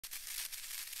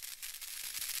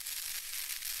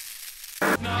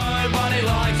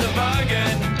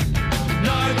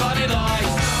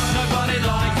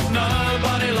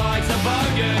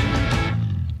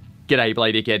G'day,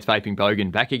 Blade Dickheads,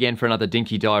 VapingBogan, back again for another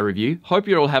Dinky Die review. Hope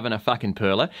you're all having a fucking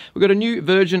perler. We've got a new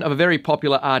version of a very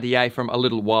popular RDA from a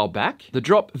little while back. The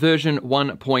drop version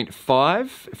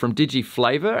 1.5 from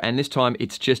DigiFlavor, and this time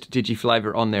it's just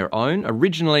DigiFlavor on their own.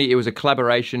 Originally, it was a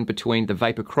collaboration between the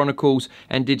Vapor Chronicles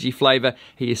and DigiFlavor.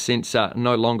 He is since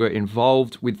no longer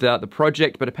involved with the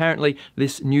project, but apparently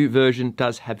this new version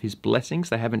does have his blessings.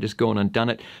 They haven't just gone and done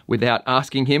it without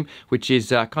asking him, which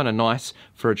is kind of nice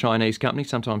for a Chinese company.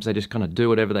 Sometimes they just kind of do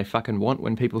whatever they fucking want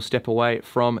when people step away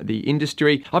from the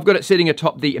industry. I've got it sitting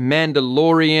atop the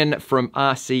Mandalorian from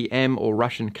RCM, or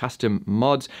Russian Custom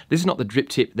Mods. This is not the drip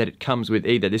tip that it comes with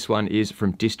either. This one is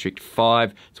from District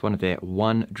 5. It's one of their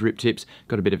one drip tips.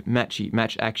 Got a bit of match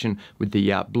action with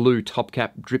the blue top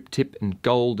cap drip tip and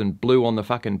gold and blue on the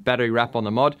fucking battery wrap on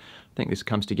the mod. I think this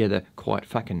comes together quite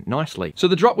fucking nicely. So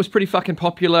the drop was pretty fucking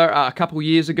popular a couple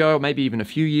years ago, maybe even a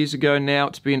few years ago now.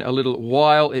 It's been a little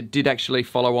while. It did actually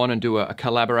follow on and do a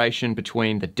collaboration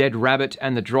between the Dead Rabbit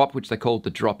and the drop, which they called the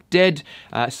Drop Dead.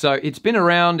 So it's been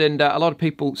around, and a lot of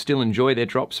people still enjoy their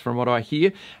drops from what I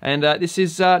hear. And this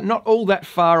is not all that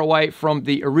far away from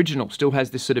the original. Still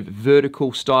has this sort of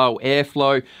vertical style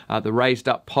airflow, the raised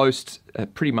up posts,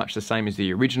 pretty much the same as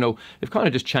the original. They've kind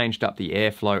of just changed up the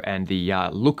airflow and the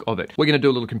look of it. We're going to do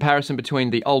a little comparison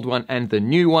between the old one and the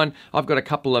new one. I've got a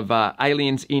couple of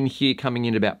aliens in here coming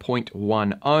in about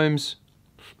 0.1 ohms.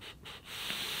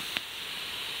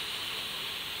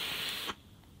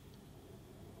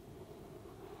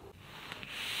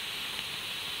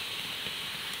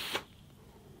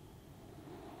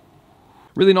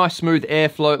 Really nice smooth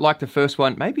airflow, like the first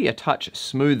one, maybe a touch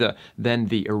smoother than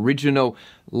the original.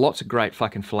 Lots of great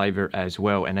fucking flavor as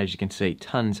well, and as you can see,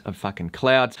 tons of fucking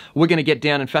clouds. We're gonna get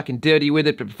down and fucking dirty with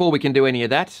it, but before we can do any of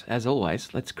that, as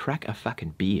always, let's crack a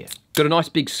fucking beer. Got a nice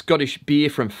big Scottish beer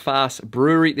from Farce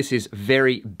Brewery. This is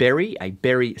Very Berry, a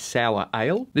berry sour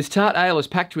ale. This tart ale is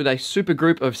packed with a super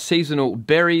group of seasonal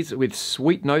berries with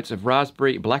sweet notes of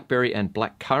raspberry, blackberry, and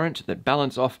blackcurrant that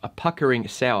balance off a puckering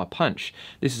sour punch.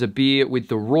 This is a beer with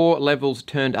the raw levels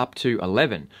turned up to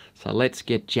 11. So let's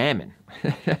get jamming.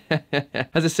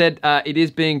 As I said, it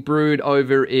is being brewed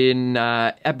over in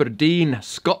Aberdeen,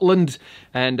 Scotland,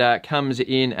 and comes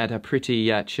in at a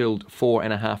pretty chilled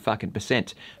 4.5% fucking.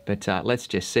 But let's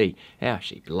just see how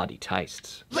she bloody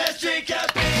tastes. Let's drink a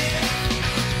beer.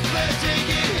 Let's drink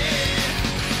it here.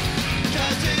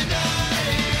 'Cause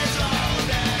tonight is all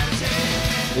that's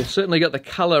here. We've certainly got the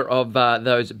colour of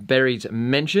those berries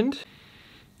mentioned.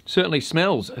 Certainly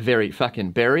smells very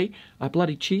fucking berry.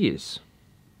 Bloody cheers.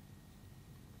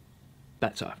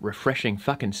 That's a refreshing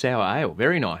fucking sour ale.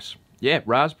 Very nice. Yeah,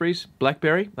 raspberries,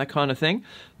 blackberry, that kind of thing.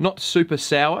 Not super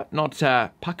sour, not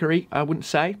puckery, I wouldn't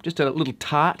say. Just a little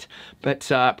tart,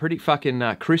 but pretty fucking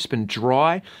crisp and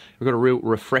dry. We've got a real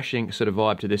refreshing sort of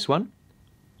vibe to this one.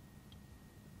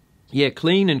 Yeah,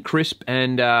 clean and crisp,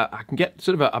 and I can get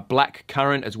sort of a black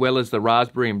currant as well as the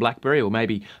raspberry and blackberry, or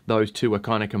maybe those two are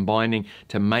kind of combining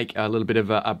to make a little bit of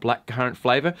a black currant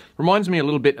flavour. Reminds me a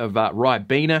little bit of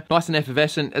Ribena. Nice and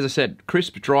effervescent, as I said,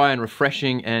 crisp, dry and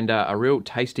refreshing, and a real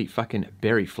tasty fucking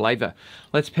berry flavour.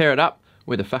 Let's pair it up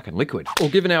with a fucking liquid. Well,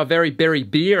 given our very berry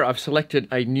beer, I've selected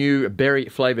a new berry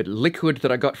flavoured liquid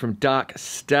that I got from Dark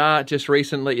Star just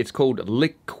recently. It's called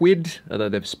Liquid, although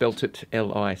they've spelt it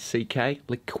L-I-C-K,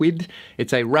 Liquid.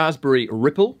 It's a raspberry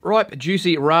ripple. Ripe,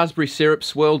 juicy raspberry syrup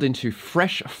swirled into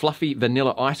fresh, fluffy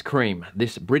vanilla ice cream.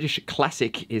 This British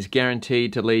classic is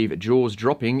guaranteed to leave jaws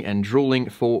dropping and drooling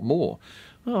for more.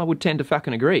 Oh, I would tend to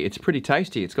fucking agree. It's pretty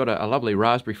tasty. It's got a lovely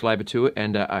raspberry flavour to it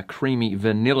and a creamy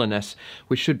vanilla-ness,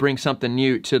 which should bring something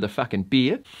new to the fucking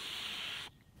beer.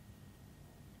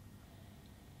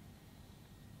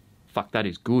 Fuck, that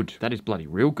is good. That is bloody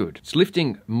real good. It's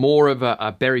lifting more of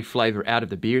a berry flavour out of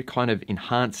the beer, kind of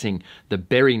enhancing the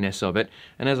berryness of it.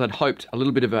 And as I'd hoped, a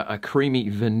little bit of a creamy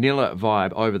vanilla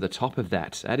vibe over the top of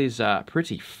that. That is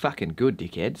pretty fucking good,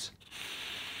 dickheads.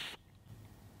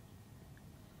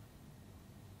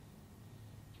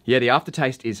 Yeah, the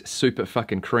aftertaste is super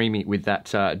fucking creamy with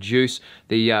that juice.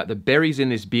 The berries in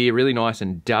this beer, really nice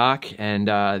and dark, and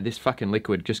this fucking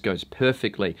liquid just goes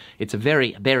perfectly. It's a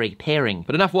very berry pairing.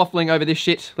 But enough waffling over this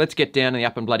shit. Let's get down and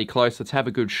up and bloody close. Let's have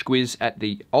a good squiz at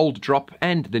the old drop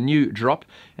and the new drop,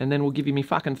 and then we'll give you me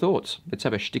fucking thoughts. Let's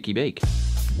have a sticky beak.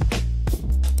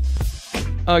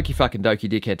 Okie fucking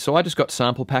dokie, dickhead. So I just got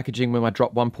sample packaging with my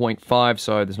drop 1.5,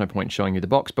 so there's no point in showing you the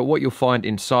box. But what you'll find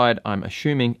inside, I'm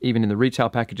assuming, even in the retail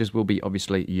packages, will be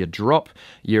obviously your drop,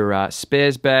 your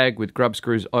spares bag with grub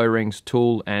screws, O-rings,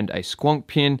 tool, and a squonk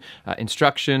pin,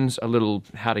 instructions, a little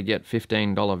how to get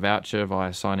 $15 voucher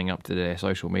via signing up to their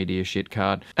social media shit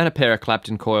card, and a pair of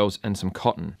Clapton coils and some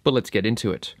cotton. But let's get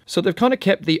into it. So they've kind of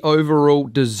kept the overall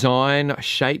design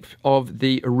shape of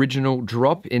the original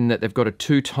drop in that they've got a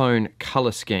two-tone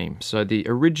color scheme. So the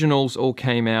originals all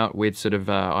came out with sort of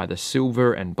either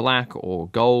silver and black or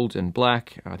gold and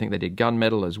black. I think they did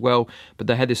gunmetal as well, but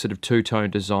they had this sort of two-tone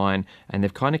design, and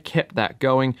they've kind of kept that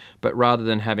going, but rather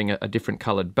than having a different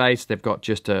colored base, they've got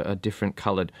just a different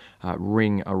colored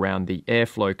ring around the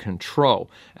airflow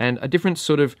control, and a different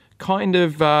sort of kind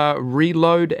of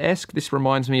Reload-esque. This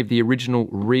reminds me of the original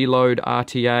Reload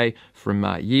RTA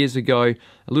from years ago.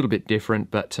 A little bit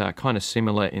different, but kind of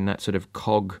similar in that sort of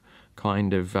cog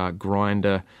kind of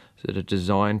grinder sort of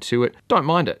design to it. Don't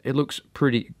mind it. It looks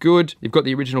pretty good. You've got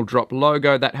the original drop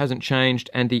logo. That hasn't changed.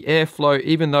 And the airflow,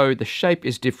 even though the shape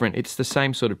is different, it's the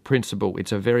same sort of principle.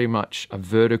 It's a very much a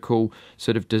vertical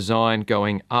sort of design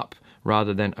going up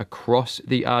rather than across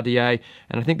the RDA.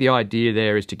 And I think the idea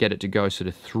there is to get it to go sort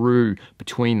of through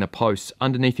between the posts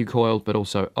underneath your coil, but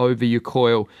also over your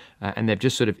coil. And they've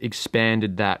just sort of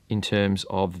expanded that in terms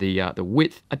of the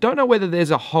width. I don't know whether there's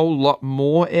a whole lot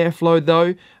more airflow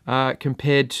though,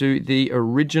 compared to the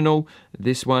original.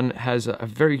 This one has a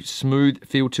very smooth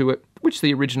feel to it, which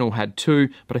the original had too,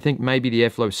 but I think maybe the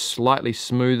airflow is slightly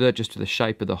smoother just to the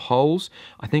shape of the holes.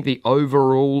 I think the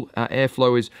overall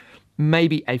airflow is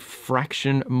maybe a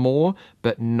fraction more,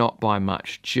 but not by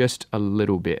much, just a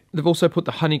little bit. They've also put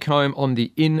the honeycomb on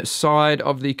the inside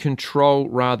of the control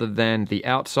rather than the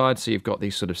outside, so you've got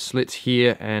these sort of slits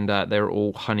here, and they're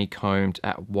all honeycombed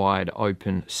at wide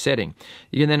open setting.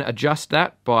 You can then adjust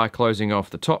that by closing off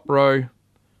the top row,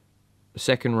 the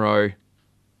second row,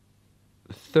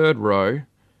 the third row,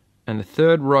 and the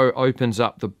third row opens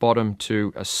up the bottom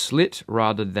to a slit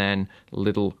rather than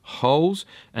little holes.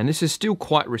 And this is still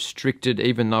quite restricted,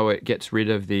 even though it gets rid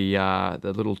of the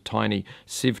little tiny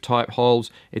sieve type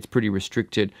holes. It's pretty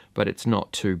restricted, but it's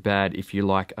not too bad if you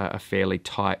like a fairly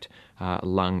tight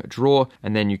lung drawer.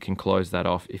 And then you can close that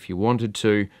off if you wanted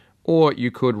to, or you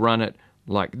could run it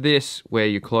like this, where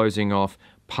you're closing off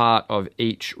part of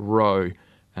each row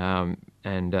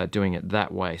and doing it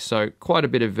that way. So quite a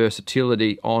bit of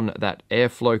versatility on that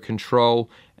airflow control,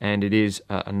 and it is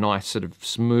a nice sort of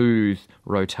smooth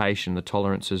rotation. The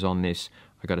tolerances on this,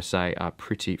 I gotta say, are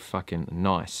pretty fucking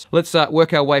nice. Let's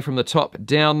work our way from the top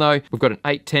down though. We've got an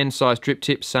 810 size drip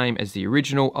tip, same as the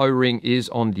original. O-ring is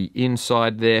on the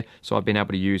inside there, so I've been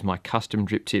able to use my custom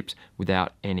drip tips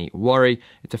without any worry.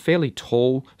 It's a fairly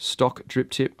tall stock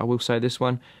drip tip, I will say this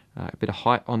one. A bit of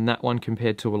height on that one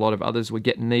compared to a lot of others we're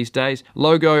getting these days.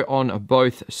 Logo on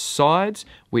both sides,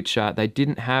 which they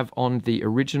didn't have on the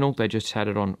original. They just had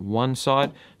it on one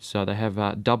side. So they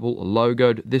have double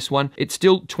logoed this one. It's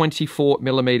still 24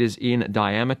 millimeters in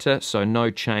diameter, so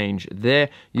no change there.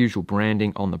 Usual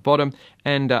branding on the bottom.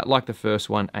 And like the first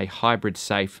one, a hybrid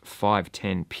safe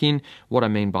 510 pin. What I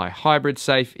mean by hybrid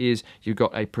safe is you've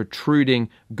got a protruding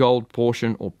gold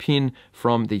portion or pin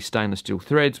from the stainless steel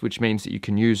threads, which means that you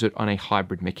can use it on a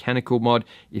hybrid mechanical mod.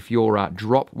 If your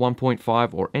drop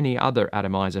 1.5 or any other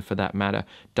atomizer for that matter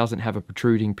doesn't have a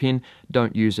protruding pin,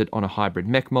 don't use it on a hybrid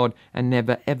mech mod, and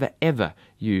never ever ever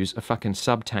use a fucking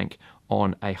sub tank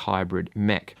on a hybrid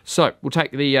mech. So we'll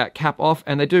take the cap off,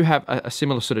 and they do have a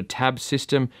similar sort of tab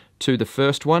system to the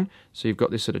first one. So you've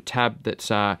got this sort of tab that's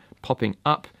popping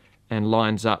up and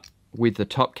lines up with the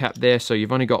top cap there. So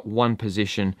you've only got one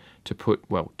position to put,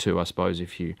 well, two I suppose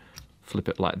if you flip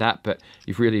it like that, but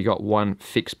you've really got one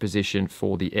fixed position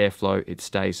for the airflow. It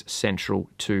stays central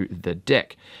to the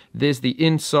deck. There's the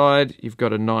inside. You've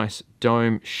got a nice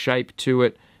dome shape to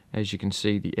it. As you can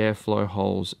see, the airflow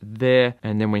holes there,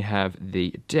 and then we have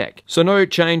the deck. So no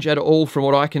change at all from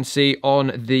what I can see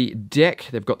on the deck.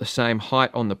 They've got the same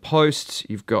height on the posts.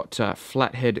 You've got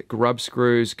flathead grub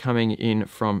screws coming in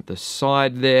from the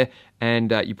side there,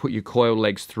 and you put your coil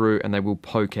legs through and they will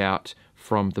poke out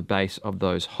from the base of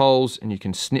those holes, and you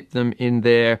can snip them in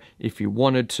there if you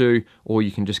wanted to, or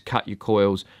you can just cut your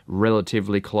coils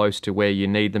relatively close to where you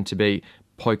need them to be,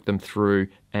 poke them through,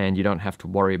 and you don't have to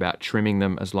worry about trimming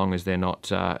them as long as they're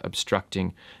not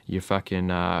obstructing your fucking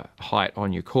height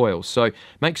on your coils. So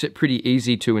makes it pretty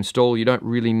easy to install. You don't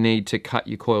really need to cut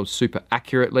your coils super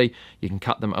accurately. You can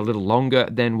cut them a little longer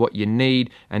than what you need,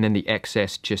 and then the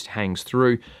excess just hangs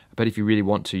through. But if you really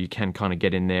want to, you can kind of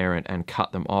get in there and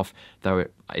cut them off, though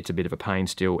it's a bit of a pain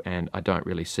still, and I don't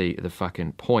really see the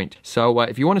fucking point. So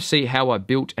if you want to see how I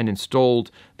built and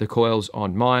installed the coils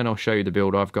on mine, I'll show you the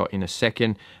build I've got in a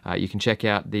second. You can check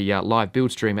out the live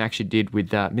build stream I actually did with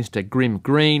Mr. Grim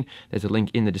Green. There's a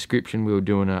link in the description. We were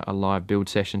doing a live build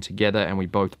session together, and we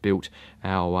both built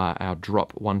our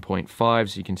drop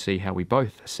 1.5s. You can see how we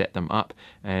both set them up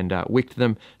and wicked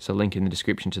them. So link in the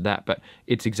description to that, but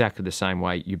it's exactly the same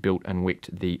way you built and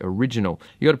wicked the original.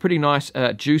 You got a pretty nice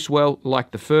juice well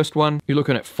like the first one. You're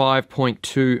looking at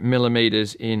 5.2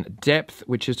 millimeters in depth,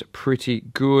 which is pretty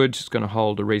good. It's going to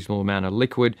hold a reasonable amount of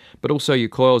liquid, but also your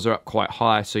coils are up quite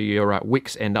high, so your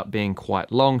wicks end up being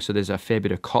quite long, so there's a fair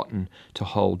bit of cotton to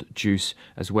hold juice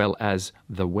as well as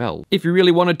the well. If you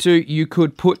really wanted to, you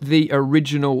could put the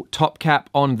original top cap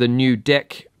on the new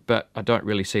deck, but I don't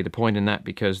really see the point in that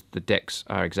because the decks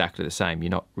are exactly the same.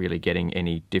 You're not really getting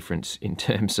any difference in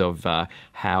terms of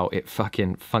how it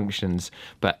fucking functions.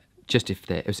 But just if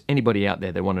there's anybody out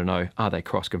there that want to know, are they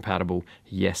cross-compatible?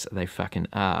 Yes, they fucking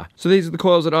are. So these are the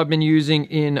coils that I've been using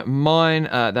in mine.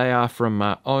 They are from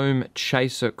Ohm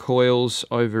Chaser Coils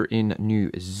over in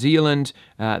New Zealand.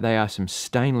 They are some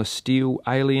stainless steel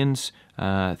aliens.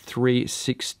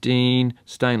 316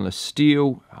 stainless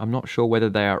steel. I'm not sure whether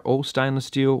they are all stainless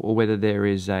steel or whether there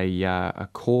is a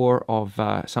core of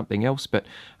something else, but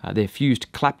they're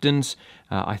fused Claptons.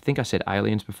 I think I said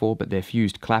aliens before, but they're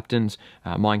fused Claptons.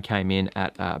 Mine came in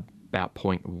at about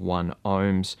 0.1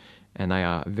 ohms. And they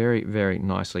are very, very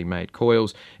nicely made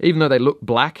coils. Even though they look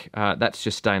black, that's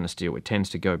just stainless steel. It tends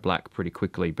to go black pretty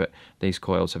quickly, but these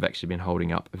coils have actually been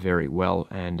holding up very well,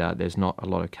 and there's not a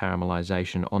lot of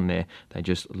caramelization on there. They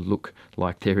just look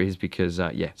like there is because,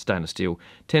 yeah, stainless steel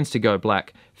tends to go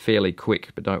black fairly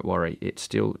quick, but don't worry, it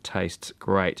still tastes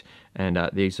great. And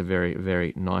these are very,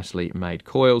 very nicely made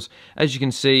coils. As you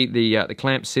can see, the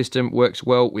clamp system works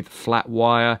well with flat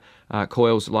wire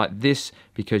coils like this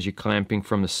because you're clamping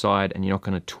from the side and you're not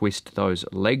going to twist those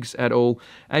legs at all.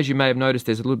 As you may have noticed,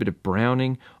 there's a little bit of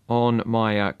browning on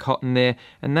my cotton there,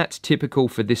 and that's typical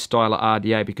for this style of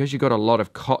RDA because you've got a lot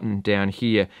of cotton down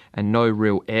here and no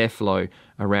real airflow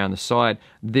around the side.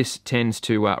 This tends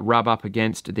to rub up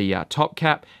against the top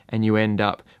cap, and you end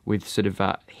up with sort of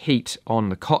heat on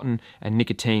the cotton, and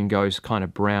nicotine goes kind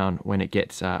of brown when it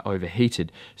gets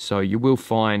overheated. So you will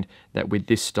find that with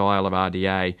this style of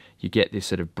RDA, you get this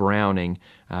sort of browning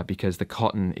because the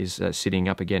cotton is sitting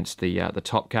up against the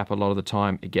top cap a lot of the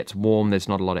time. It gets warm, there's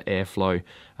not a lot of airflow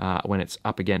when it's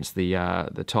up against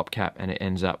the top cap, and it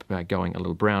ends up going a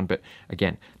little brown, but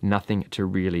again, nothing to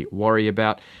really worry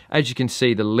about. As you can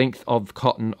see, the length of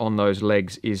cotton on those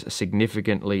legs is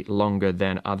significantly longer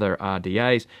than other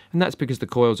RDAs, and that's because the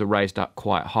coils are raised up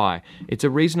quite high. It's a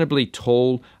reasonably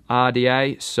tall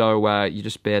RDA, so you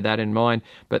just bear that in mind.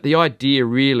 But the idea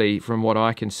really, from what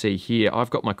I can see here, I've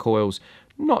got my coils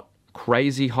not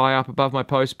crazy high up above my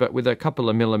post, but with a couple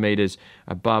of millimeters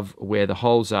above where the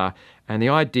holes are. And the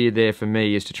idea there for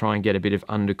me is to try and get a bit of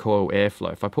undercoil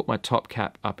airflow. If I put my top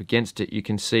cap up against it, you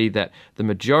can see that the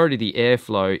majority of the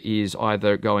airflow is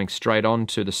either going straight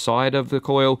onto the side of the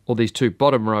coil, or these two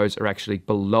bottom rows are actually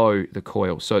below the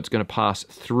coil. So it's going to pass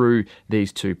through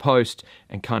these two posts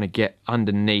and kind of get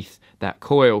underneath that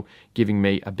coil, giving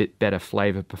me a bit better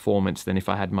flavor performance than if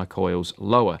I had my coils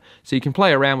lower. So you can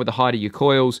play around with the height of your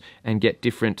coils and get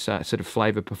different sort of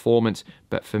flavor performance,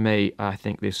 but for me, I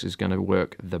think this is going to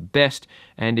work the best.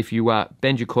 And if you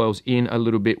bend your coils in a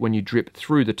little bit when you drip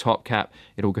through the top cap,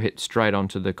 it'll hit straight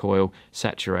onto the coil,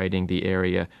 saturating the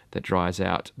area that dries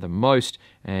out the most.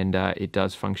 And it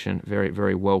does function very,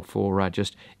 very well for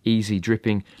just easy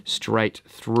dripping straight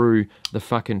through the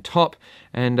fucking top.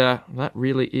 And that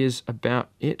really is about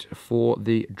it for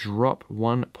the drop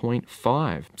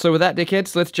 1.5. So with that,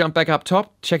 dickheads, let's jump back up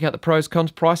top, check out the pros,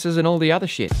 cons, prices, and all the other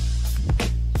shit.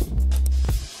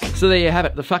 So there you have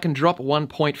it, the fucking drop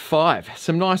 1.5.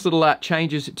 Some nice little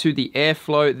changes to the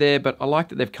airflow there, but I like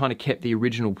that they've kind of kept the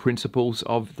original principles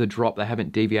of the drop. They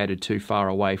haven't deviated too far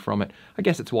away from it. I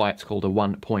guess that's why it's called a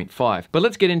 1.5. But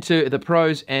let's get into the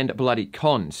pros and bloody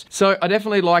cons. So I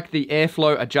definitely like the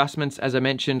airflow adjustments. As I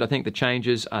mentioned, I think the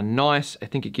changes are nice. I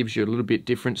think it gives you a little bit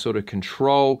different sort of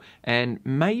control and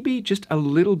maybe just a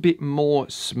little bit more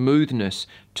smoothness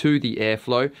to the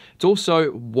airflow. It's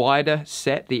also wider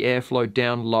set, the airflow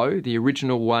down low. The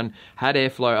original one had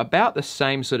airflow about the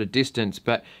same sort of distance,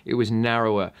 but it was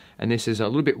narrower. And this is a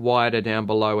little bit wider down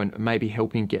below and maybe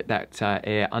helping get that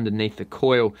air underneath the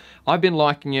coil. I've been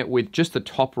liking it with just the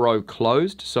top row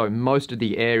closed, so most of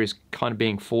the air is kind of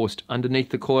being forced underneath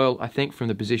the coil, I think, from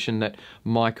the position that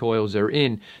my coils are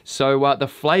in. So the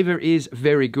flavor is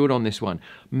very good on this one.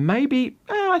 Maybe,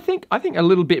 I think a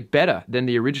little bit better than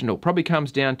the original. Probably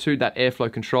comes down to that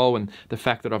airflow control and the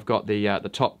fact that I've got the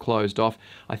top closed off.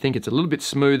 I think it's a little bit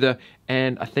smoother,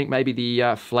 and I think maybe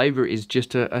the flavor is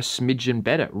just a smidgen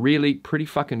better. Really pretty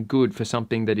fucking good for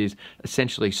something that is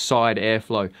essentially side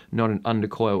airflow, not an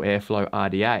undercoil airflow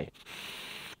RDA.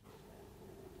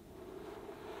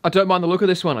 I don't mind the look of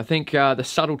this one. I think the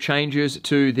subtle changes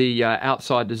to the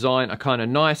outside design are kind of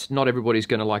nice. Not everybody's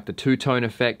going to like the two-tone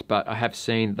effect, but I have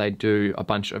seen they do a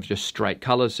bunch of just straight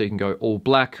colors. So you can go all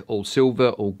black, all silver,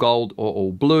 all gold, or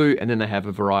all blue. And then they have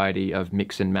a variety of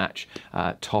mix and match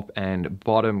top and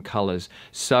bottom colors.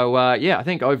 So yeah, I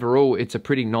think overall it's a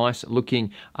pretty nice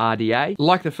looking RDA.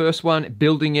 Like the first one,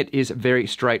 building it is very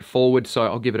straightforward. So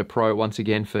I'll give it a pro once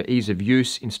again for ease of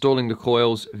use. Installing the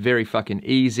coils, very fucking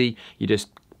easy. You just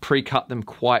pre-cut them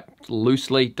quite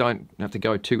loosely, don't have to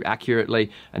go too accurately,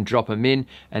 and drop them in,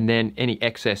 and then any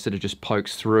excess sort of just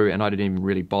pokes through, and I didn't even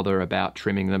really bother about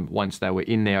trimming them once they were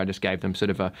in there. I just gave them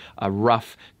sort of a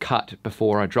rough cut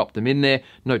before I dropped them in there.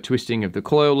 No twisting of the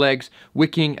coil legs.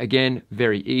 Wicking, again,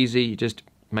 very easy. Just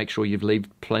make sure you've left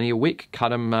plenty of wick. Cut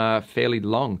them fairly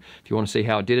long. If you want to see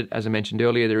how I did it, as I mentioned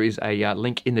earlier, there is a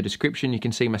link in the description. You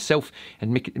can see myself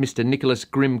and Mr. Nicholas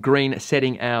Grim Green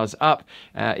setting ours up.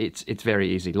 It's very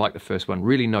easy, like the first one.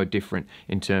 Really no different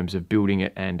in terms of building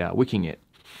it and wicking it.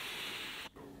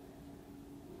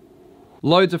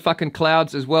 Loads of fucking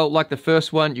clouds as well. Like the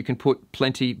first one, you can put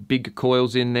plenty big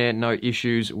coils in there. No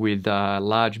issues with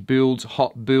large builds,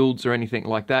 hot builds, or anything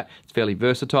like that. It's fairly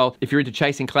versatile. If you're into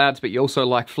chasing clouds, but you also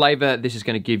like flavor, this is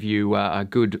going to give you a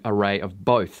good array of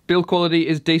both. Build quality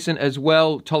is decent as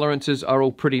well. Tolerances are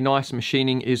all pretty nice.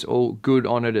 Machining is all good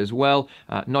on it as well.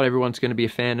 Not everyone's going to be a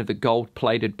fan of the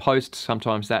gold-plated posts.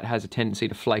 Sometimes that has a tendency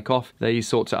to flake off these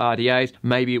sorts of RDAs.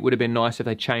 Maybe it would have been nice if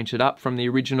they changed it up from the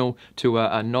original to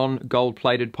a non-gold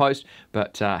plated post,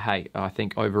 but hey, I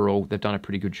think overall they've done a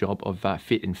pretty good job of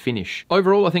fit and finish.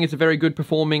 Overall, I think it's a very good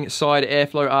performing side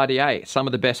airflow RDA. Some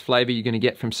of the best flavor you're going to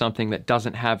get from something that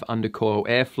doesn't have undercoil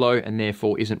airflow and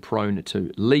therefore isn't prone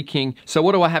to leaking. So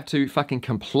what do I have to fucking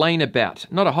complain about?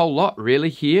 Not a whole lot really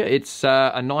here. It's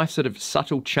a nice sort of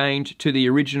subtle change to the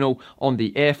original on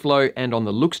the airflow and on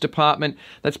the looks department.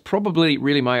 That's probably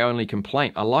really my only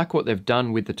complaint. I like what they've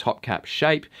done with the top cap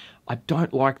shape. I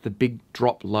don't like the big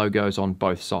drop logos on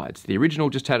both sides. The original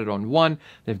just had it on one.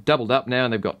 They've doubled up now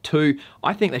and they've got two.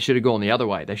 I think they should have gone the other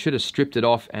way. They should have stripped it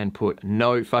off and put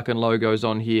no fucking logos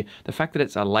on here. The fact that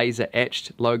it's a laser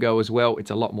etched logo as well,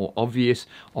 it's a lot more obvious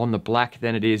on the black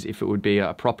than it is if it would be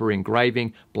a proper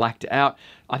engraving, blacked out.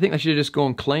 I think they should have just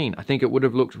gone clean. I think it would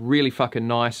have looked really fucking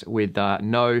nice with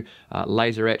no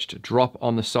laser etched drop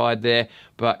on the side there,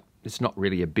 but it's not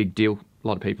really a big deal. A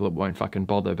lot of people won't fucking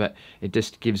bother, but it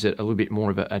just gives it a little bit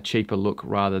more of a cheaper look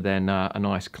rather than a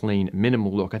nice, clean,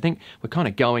 minimal look. I think we're kind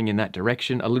of going in that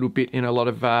direction a little bit in a lot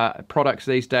of products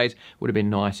these days. Would have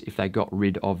been nice if they got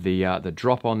rid of the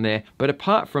drop on there. But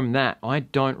apart from that, I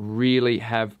don't really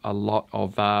have a lot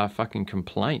of fucking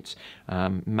complaints.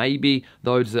 Maybe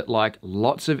those that like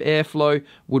lots of airflow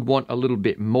would want a little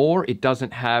bit more. It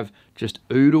doesn't have just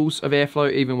oodles of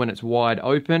airflow even when it's wide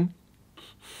open.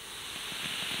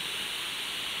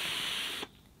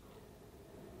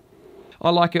 I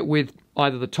like it with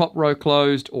either the top row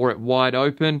closed or it wide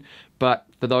open, but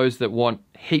for those that want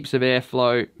heaps of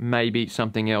airflow, maybe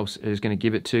something else is going to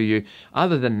give it to you.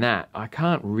 Other than that, I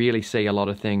can't really see a lot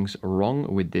of things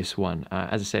wrong with this one.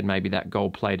 As I said, maybe that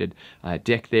gold-plated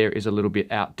deck there is a little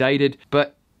bit outdated,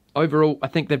 but overall, I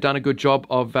think they've done a good job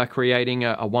of creating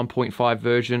a 1.5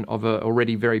 version of a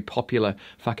already very popular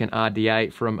fucking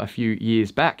RDA from a few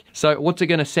years back. So what's it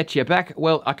going to set you back?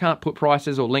 Well, I can't put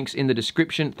prices or links in the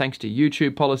description thanks to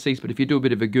YouTube policies, but if you do a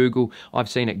bit of a Google, I've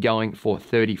seen it going for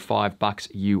 $35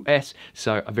 US.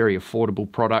 So a very affordable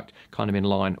product, kind of in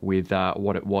line with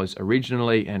what it was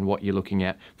originally and what you're looking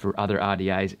at for other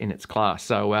RDAs in its class.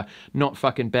 So not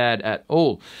fucking bad at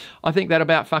all. I think that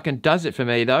about fucking does it for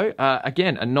me though.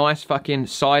 Again, a nice fucking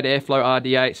side airflow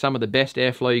RDA, some of the best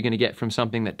airflow you're going to get from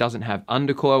something that doesn't have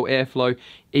undercoil airflow.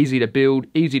 Easy to build,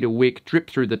 easy to wick, drip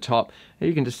through the top.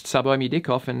 You can just sublime your dick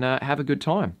off and have a good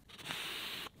time.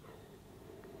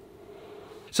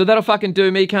 So that'll fucking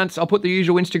do me, cunts. I'll put the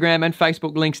usual Instagram and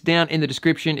Facebook links down in the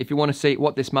description if you want to see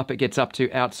what this Muppet gets up to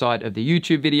outside of the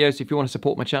YouTube videos. If you want to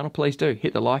support my channel, please do.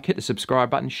 Hit the like, hit the subscribe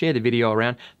button, share the video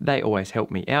around. They always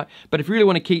help me out. But if you really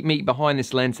want to keep me behind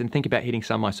this lens, then think about hitting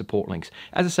some of my support links.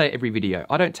 As I say every video,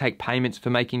 I don't take payments for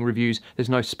making reviews. There's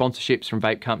no sponsorships from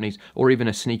vape companies or even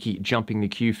a sneaky jumping the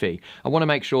queue fee. I want to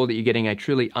make sure that you're getting a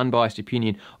truly unbiased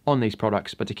opinion on these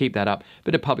products, but to keep that up, a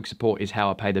bit of public support is how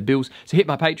I pay the bills. So hit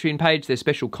my Patreon page. There's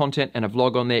special content and a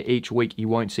vlog on there each week you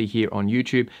won't see here on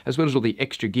YouTube, as well as all the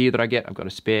extra gear that I get. I've got a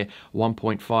spare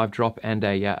 1.5 drop and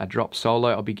a drop solo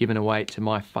I'll be giving away to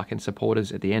my fucking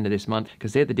supporters at the end of this month,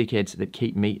 because they're the dickheads that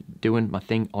keep me doing my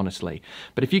thing honestly.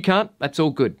 But if you can't, that's all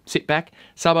good. Sit back,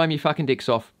 sub-home your fucking dicks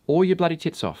off, or your bloody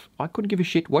tits off. I couldn't give a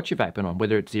shit what you're vaping on,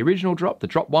 whether it's the original drop, the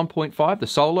drop 1.5, the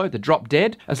solo, the drop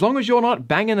dead. As long as you're not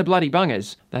banging the bloody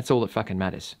bungers, that's all that fucking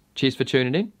matters. Cheers for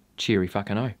tuning in. Cheery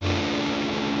fucking O.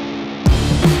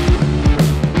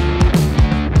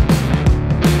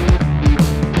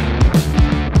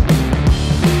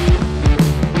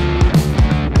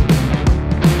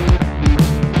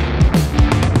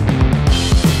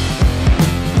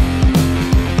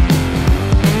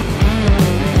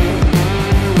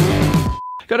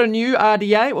 Got a new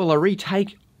RDA, well, a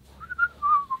retake.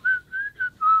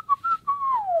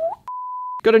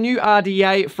 Got a new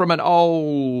RDA from an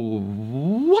old...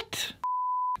 What?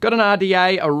 Got an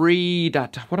RDA,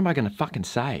 what am I going to fucking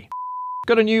say?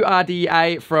 Got a new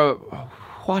RDA from...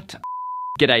 What?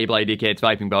 G'day, you bloody dickheads,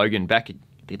 VapingBogan, back...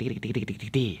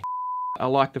 I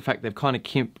like the fact they've kind of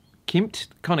kimped.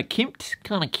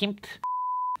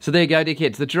 So there you go,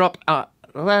 dickheads, the drop...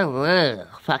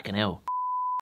 fucking hell.